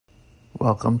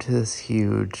Welcome to this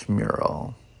huge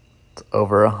mural. It's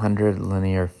over 100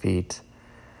 linear feet.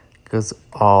 It goes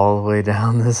all the way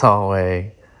down this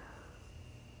hallway.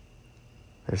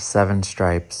 There's 7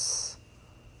 stripes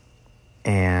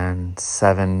and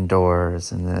 7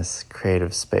 doors in this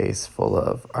creative space full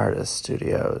of artist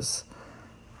studios.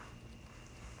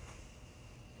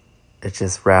 It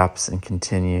just wraps and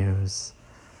continues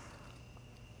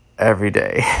every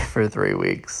day for 3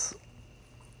 weeks.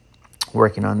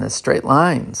 Working on this straight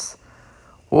lines.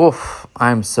 Oof,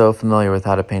 I'm so familiar with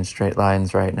how to paint straight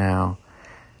lines right now.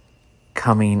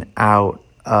 Coming out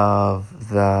of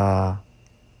the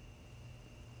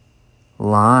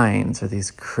lines are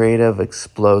these creative,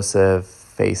 explosive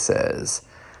faces.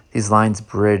 These lines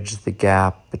bridge the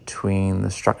gap between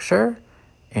the structure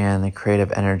and the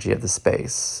creative energy of the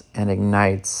space and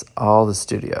ignites all the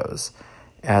studios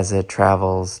as it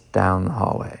travels down the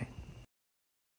hallway.